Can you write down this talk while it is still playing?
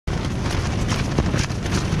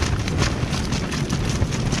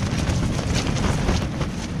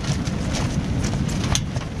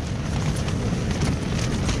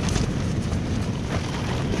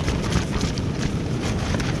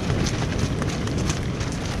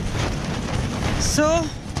So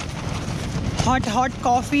hot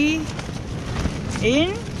coffee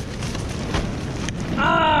in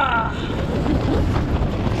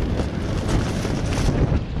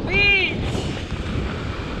beach.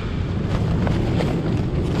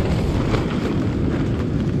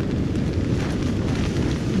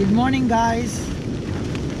 Good morning, guys.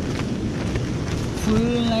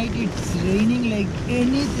 Full night it's raining like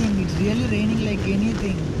anything. It's really raining like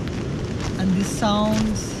anything. And this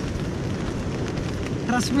sounds,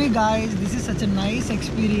 trust me guys, this is such a nice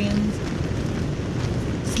experience.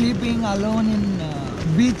 Sleeping alone in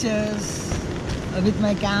beaches with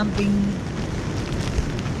my camping.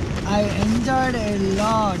 I enjoyed a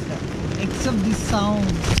lot except this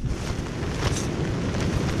sound.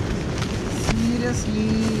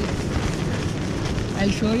 Seriously, I'll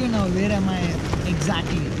show you now where am I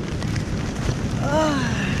exactly.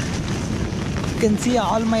 You can see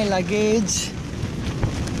all my luggage.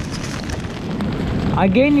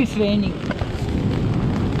 Again it's raining.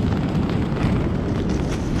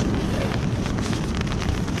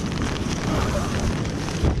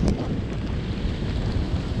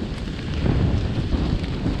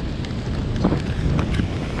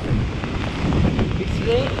 It's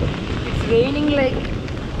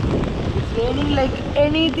raining like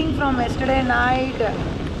anything from yesterday night.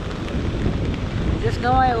 Just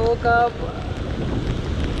now I woke up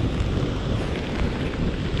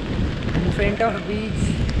in front of beach.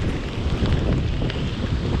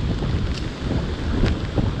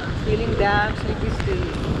 I'm feeling damn sleepy still.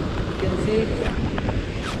 You can see it.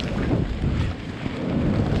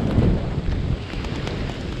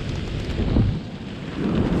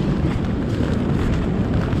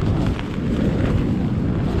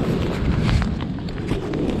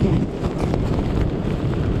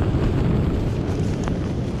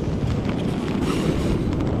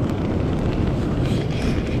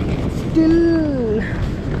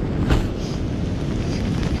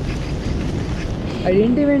 I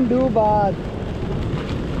didn't even do bath.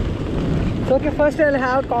 So okay, first I'll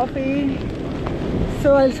have coffee.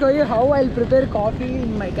 So I'll show you how I'll prepare coffee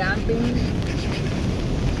in my camping.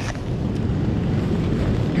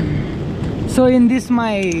 So in this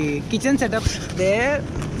my kitchen setup there,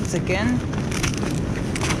 second.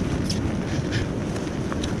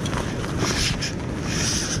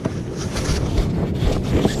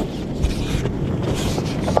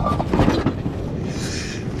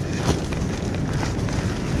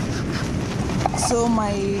 So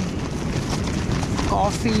my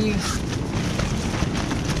coffee.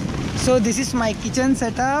 So this is my kitchen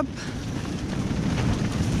setup.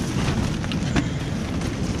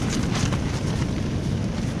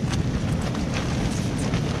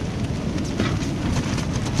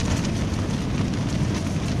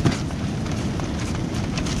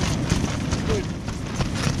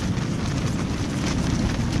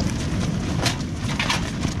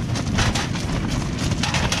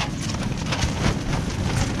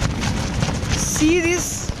 See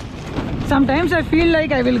this? Sometimes I feel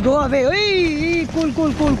like I will go away. Oy,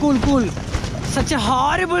 cool. Such a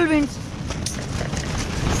horrible wind.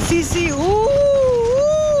 See. Ooh.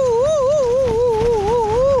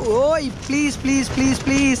 Oy, please.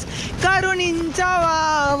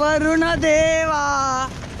 Karuninchava Varuna Deva.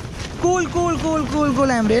 Cool.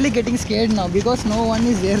 I am really getting scared now because no one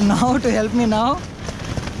is there now to help me now.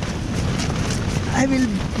 I will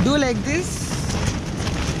do like this.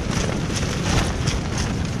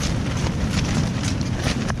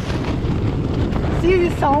 See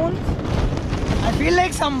this sound? I feel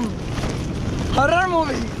like some horror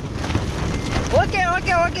movie. Okay,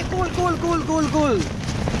 cool.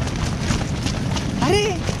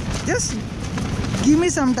 Arey, just give me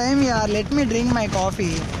some time here. Let me drink my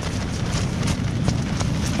coffee.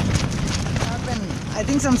 I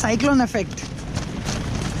think some cyclone effect.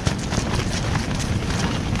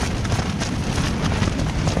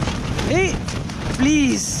 Hey,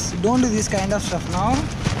 please don't do this kind of stuff now.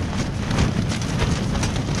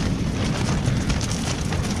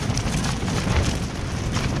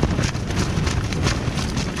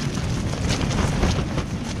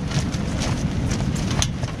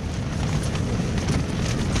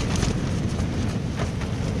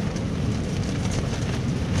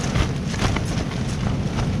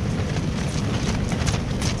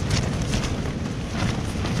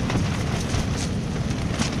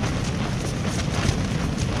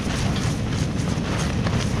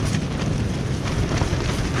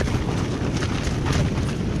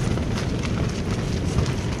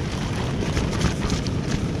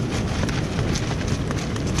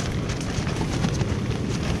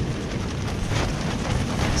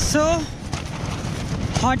 So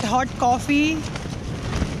hot coffee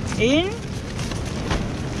in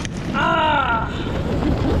Ah!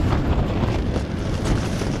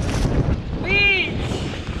 Beach!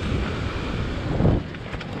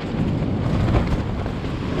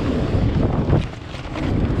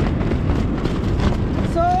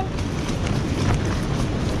 So,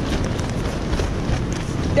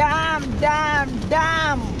 damn!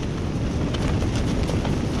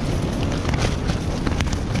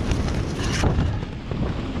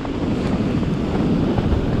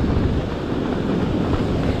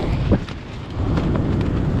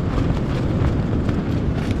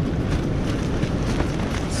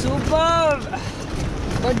 Superb!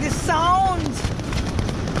 But the sounds!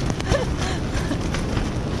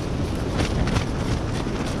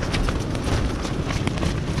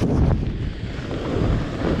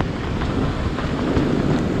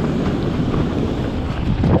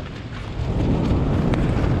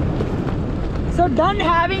 So done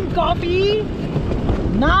having coffee.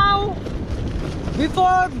 Now,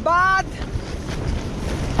 before bath.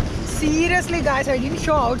 Seriously guys, I didn't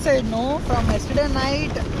show outside, no, from yesterday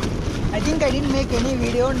night. I think I didn't make any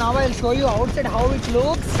video. Now I'll show you outside how it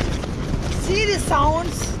looks. See the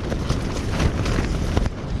sounds.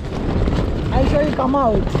 I'll show you come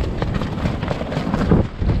out.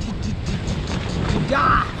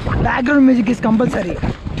 Yeah. Background music is compulsory.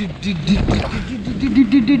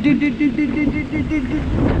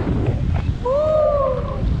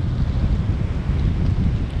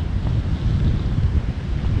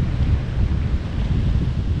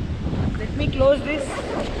 Let me close this.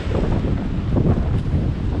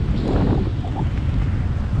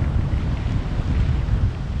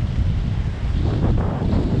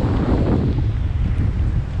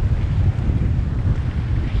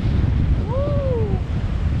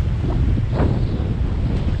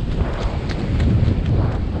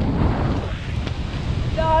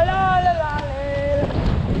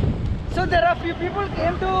 So there are few people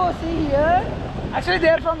came to see here. Actually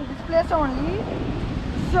they are from this place only.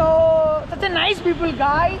 So such a nice people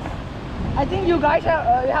guys. I think you guys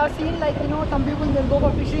have seen, like, you know, some people they go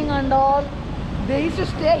for fishing and all. They used to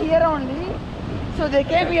stay here only. So they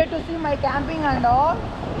came here to see my camping and all.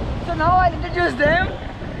 So now I'll introduce them.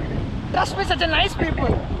 Trust me, such a nice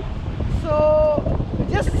people. So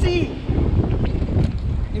just see.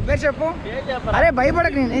 Are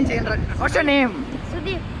భయపడకు, నేను ఏం చేయను. What's your name?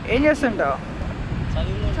 Sudeep. ఏం చేస్తుంటావు?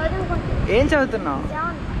 ఏం చదువుతున్నావు?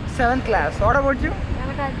 7th class. What about you?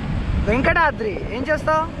 Venkatadri. ఏం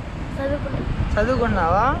చేస్తావు?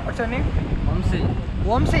 చదువుకున్నావా? What's your name?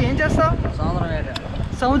 వంశీ. ఏం చేస్తావు?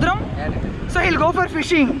 సముద్రం. So he'll go for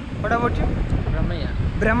fishing. What about you?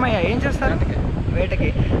 Brahmaiah. ఏం చేస్తారు? వేటకి.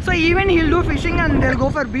 So even he'll do fishing and they'll go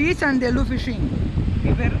for beach and they'll do fishing.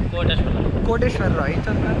 మీ పేరు? కోటేశ్వరరావు. ఏం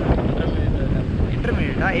చదువుతున్నారు?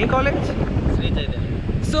 Intermediate. A college?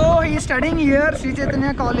 So he studying here Shri Chaitanya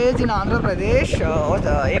college in Andhra Pradesh.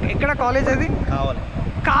 ఎక్కడ college అది?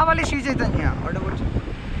 కావాలి Shri Chaitanya.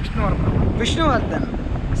 Vishnuvardhan.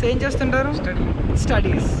 So ఏం చేస్తుంటారు?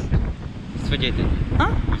 స్టడీస్.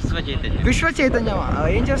 విశ్వ చైతన్య.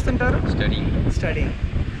 ఏం చేస్తుంటారు? స్టడీ.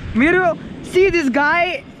 మీరు see this guy,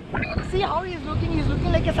 see how he is looking. He's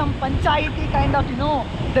looking like some panchayati kind of, you know,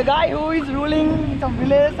 the guy who is ruling some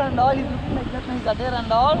village and all. He's looking like that, he's there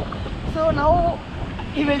and all. So now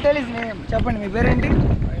he will tell his name. చెప్పండి, మీ పేరు ఏంటి?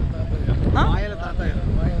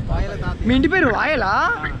 మీ ఇంటి పేరు వాయలా?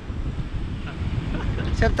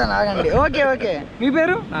 చెప్తాను, ఆగండి. Okay. మీ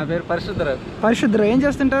పేరు? నా పేరు పరిశుద్ధరావు. ఏం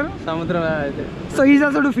చేస్తుంటారు? సముద్రం. So is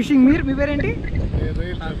also do fishing. మీ పేరేంటి?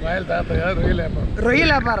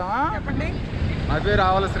 రొయ్యల వ్యాపారం. చెప్పండి. నా పేరు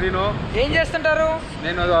ఆవల శ్రీను. ఏం చేస్తుంటారు?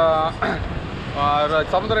 నేను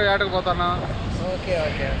సముద్రం వేటకు పోతాను. Okay.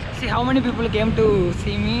 See how many people came to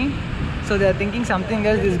see me, so they are thinking something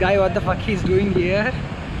else. This guy, what the fuck he's doing here?